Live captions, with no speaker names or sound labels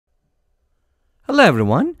Hello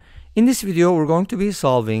everyone. In this video we're going to be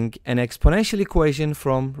solving an exponential equation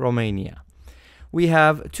from Romania. We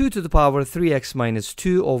have 2 to the power 3x minus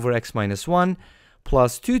 2 over x minus 1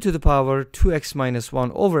 plus 2 to the power 2x minus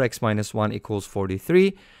 1 over x minus 1 equals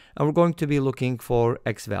 43, and we're going to be looking for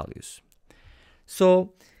x values.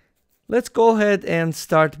 So let's go ahead and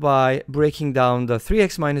start by breaking down the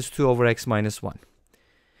 3x minus 2 over x minus 1.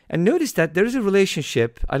 And notice that there is a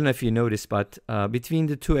relationship, I don't know if you noticed, but between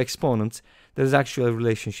the two exponents, there's actually a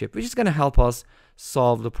relationship, which is going to help us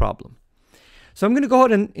solve the problem. So I'm going to go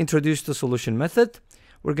ahead and introduce the solution method.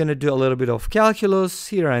 We're going to do a little bit of calculus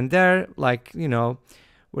here and there, like, we're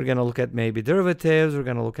going to look at maybe derivatives, we're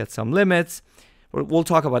going to look at some limits, we'll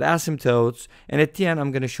talk about asymptotes, and at the end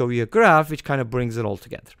I'm going to show you a graph which kind of brings it all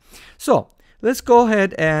together. So let's go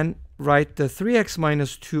ahead and write the 3x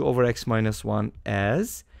minus 2 over x minus 1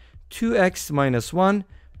 as 2x minus 1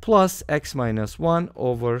 plus x minus 1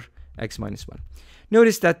 over x minus 1.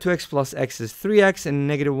 Notice that 2x plus x is 3x and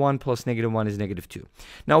negative 1 plus negative 1 is negative 2.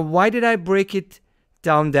 Now, why did I break it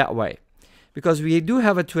down that way? Because we do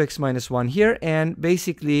have a 2x minus 1 here, and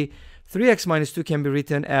basically 3x minus 2 can be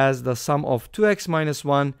written as the sum of 2x minus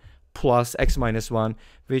 1 plus x minus 1,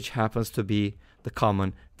 which happens to be the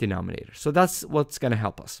common denominator. So that's what's going to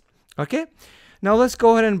help us. Okay, now let's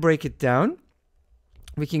go ahead and break it down.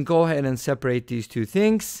 We can go ahead and separate these two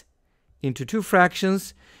things into two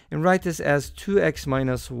fractions and write this as 2x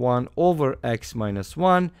minus 1 over x minus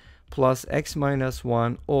 1 plus x minus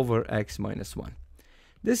 1 over x minus 1.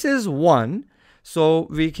 This is 1, so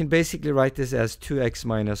we can basically write this as 2x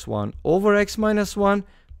minus 1 over x minus 1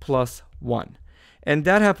 plus 1. And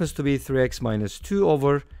that happens to be 3x minus 2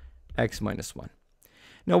 over x minus 1.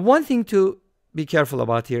 Now, one thing to be careful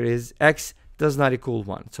about here is x does not equal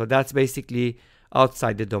 1. So that's basically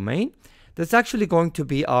outside the domain. That's actually going to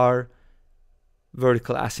be our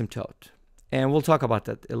vertical asymptote, and we'll talk about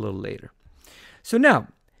that a little later. So now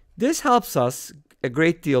this helps us a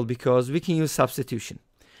great deal because we can use substitution.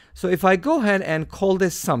 So if I go ahead and call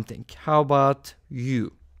this something, how about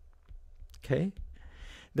u? Okay,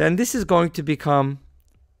 then this is going to become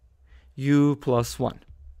u plus 1,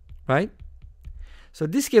 right? So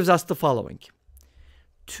this gives us the following: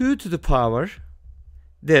 2 to the power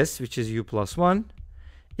this, which is u plus 1,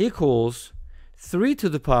 equals 3 to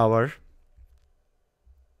the power,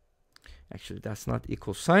 actually that's not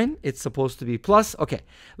equal sign, it's supposed to be plus. Okay,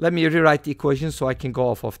 let me rewrite the equation so I can go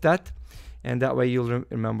off of that, and that way you'll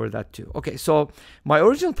remember that too. Okay, so my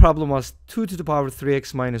original problem was 2 to the power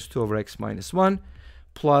 3x minus 2 over x minus 1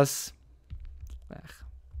 plus,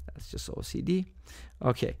 that's just OCD,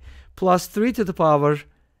 okay, plus 3 to the power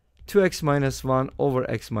 2x minus 1 over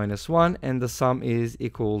x minus 1, and the sum is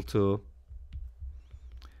equal to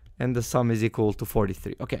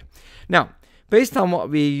 43. Okay, now based on what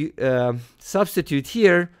we substitute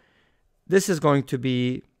here, this is going to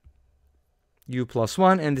be u plus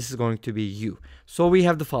 1 and this is going to be u. So we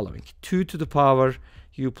have the following: 2 to the power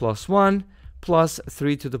u plus 1 plus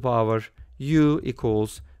 3 to the power u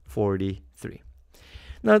equals 43.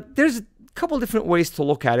 Now there's a couple different ways to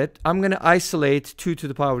look at it. I'm going to isolate 2 to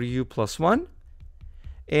the power u plus 1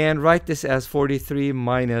 and write this as 43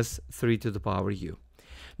 minus 3 to the power u.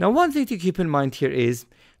 Now one thing to keep in mind here is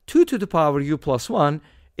 2 to the power u plus 1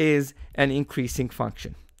 is an increasing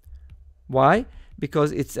function. Why?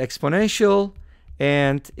 Because it's exponential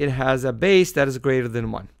and it has a base that is greater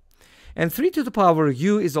than 1. And 3 to the power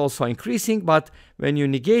u is also increasing, but when you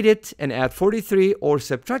negate it and add 43 or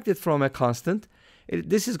subtract it from a constant,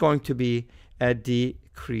 this is going to be a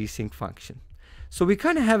decreasing function. So we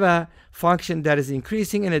kind of have a function that is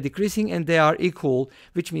increasing and a decreasing, and they are equal,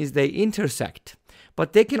 which means they intersect.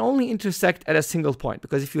 But they can only intersect at a single point,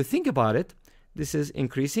 because if you think about it, this is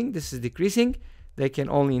increasing, this is decreasing, they can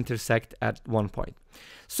only intersect at one point.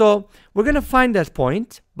 So we're going to find that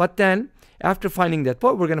point, but then after finding that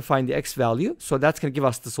point, we're going to find the x value. So that's going to give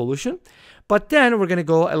us the solution. But then we're going to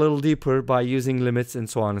go a little deeper by using limits and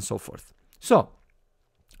so on and so forth. So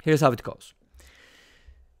here's how it goes.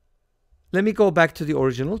 Let me go back to the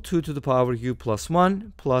original: 2 to the power u plus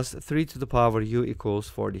 1 plus 3 to the power u equals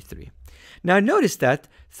 43. Now notice that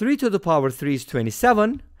 3 to the power 3 is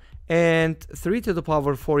 27 and 3 to the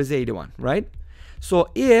power 4 is 81, right? So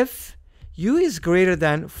if u is greater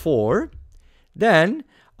than 4, then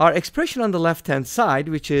our expression on the left hand side,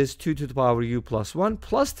 which is 2 to the power u plus 1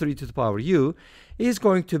 plus 3 to the power u, is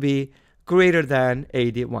going to be greater than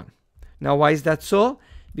 81. Now why is that so?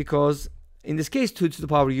 Because in this case 2 to the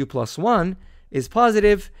power u plus 1 is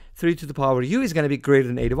positive, 3 to the power u is going to be greater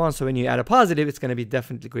than 81, so when you add a positive, it's going to be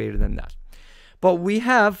definitely greater than that. But we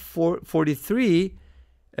have 43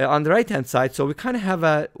 on the right hand side, so we kind of have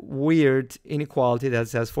a weird inequality that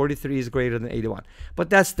says 43 is greater than 81, but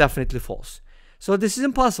that's definitely false. So this is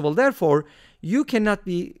impossible. Therefore, u cannot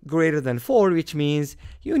be greater than 4, which means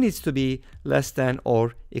u needs to be less than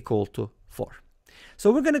or equal to 4.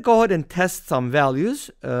 So we're going to go ahead and test some values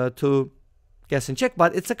to guess and check,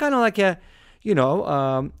 but it's a kind of like a, you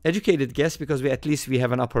know, educated guess, because at least we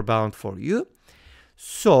have an upper bound for u.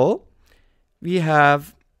 So we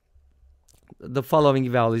have the following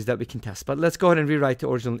values that we can test. But let's go ahead and rewrite the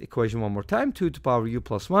original equation one more time. 2 to the power u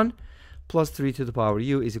plus 1 plus 3 to the power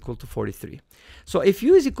u is equal to 43. So if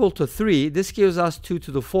u is equal to 3, this gives us 2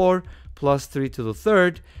 to the 4 plus 3 to the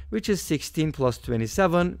third, which is 16 plus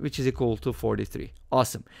 27, which is equal to 43.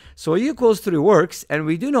 Awesome. So u equals 3 works, and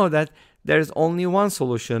we do know that there is only one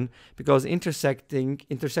solution because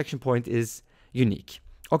intersection point is unique.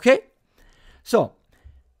 Okay? So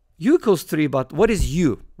u equals 3, but what is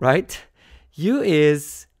u, right? U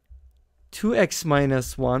is 2x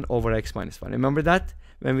minus 1 over x minus 1. Remember that?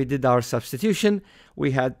 When we did our substitution,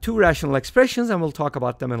 we had two rational expressions, and we'll talk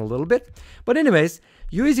about them in a little bit. But anyways,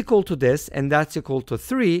 u is equal to this, and that's equal to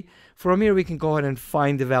 3. From here, we can go ahead and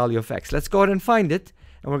find the value of x. Let's go ahead and find it,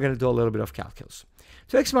 and we're going to do a little bit of calculus.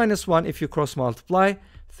 2x minus 1, if you cross multiply,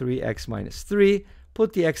 3x minus 3.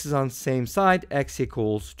 Put the x's on the same side, x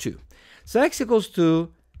equals 2. So x equals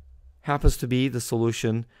 2 happens to be the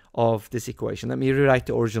solution of this equation. Let me rewrite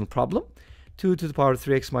the original problem. 2 to the power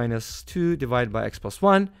 3x minus 2 divided by x plus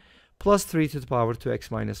 1 plus 3 to the power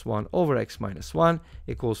 2x minus 1 over x minus 1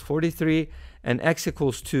 equals 43, and x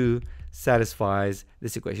equals 2 satisfies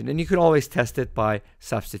this equation. And you can always test it by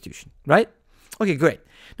substitution, right? Okay, great.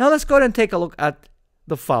 Now let's go ahead and take a look at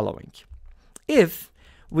the following. If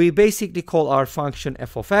we basically call our function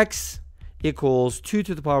f of x equals 2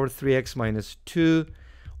 to the power 3x minus 2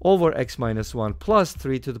 over x minus 1 plus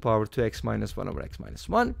 3 to the power 2x minus 1 over x minus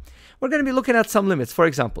 1, we're going to be looking at some limits. For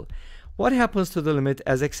example, what happens to the limit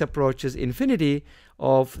as x approaches infinity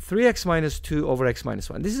of 3x minus 2 over x minus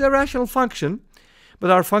 1? This is a rational function, but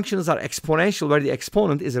our functions are exponential, where the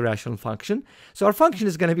exponent is a rational function. So our function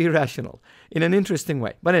is going to be rational in an interesting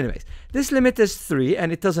way. But anyways, this limit is 3,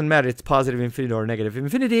 and it doesn't matter it's positive infinity or negative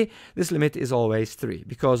infinity. This limit is always 3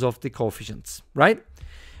 because of the coefficients, right?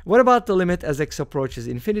 What about the limit as x approaches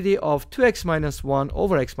infinity of 2x minus 1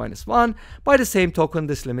 over x minus 1? By the same token,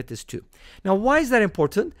 this limit is 2. Now, why is that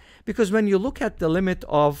important? Because when you look at the limit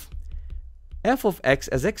of f of x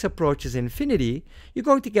as x approaches infinity, you're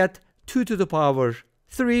going to get 2 to the power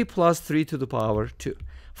 3 plus 3 to the power 2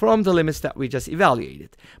 from the limits that we just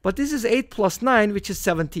evaluated. But this is 8 plus 9, which is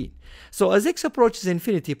 17. So as x approaches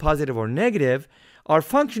infinity, positive or negative, our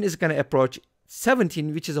function is going to approach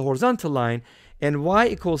 17, which is a horizontal line, and y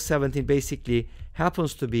equals 17 basically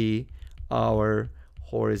happens to be our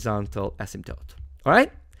horizontal asymptote. All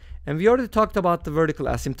right? And we already talked about the vertical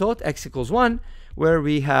asymptote, x equals 1, where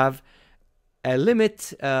we have a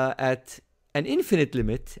limit at an infinite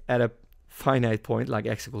limit at a finite point like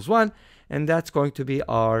x equals 1, and that's going to be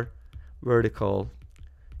our vertical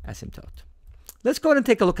asymptote. Let's go ahead and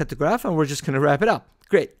take a look at the graph, and we're just going to wrap it up.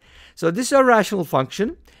 Great. So this is a rational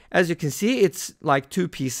function. As you can see, it's like two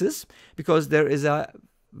pieces because there is a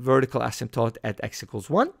vertical asymptote at x equals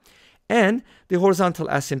 1. And the horizontal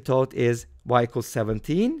asymptote is y equals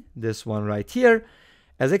 17, this one right here.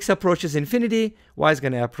 As x approaches infinity, y is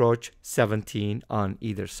going to approach 17 on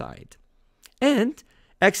either side. And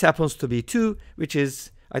x happens to be 2, which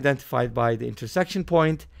is identified by the intersection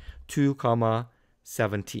point 2,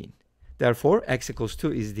 17. Therefore, x equals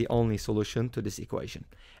 2 is the only solution to this equation.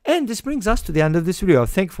 And this brings us to the end of this video.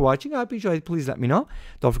 Thank you for watching. I hope you enjoyed it. Please let me know.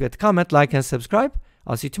 Don't forget to comment, like, and subscribe.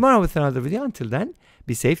 I'll see you tomorrow with another video. Until then,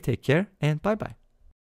 be safe, take care, and bye-bye.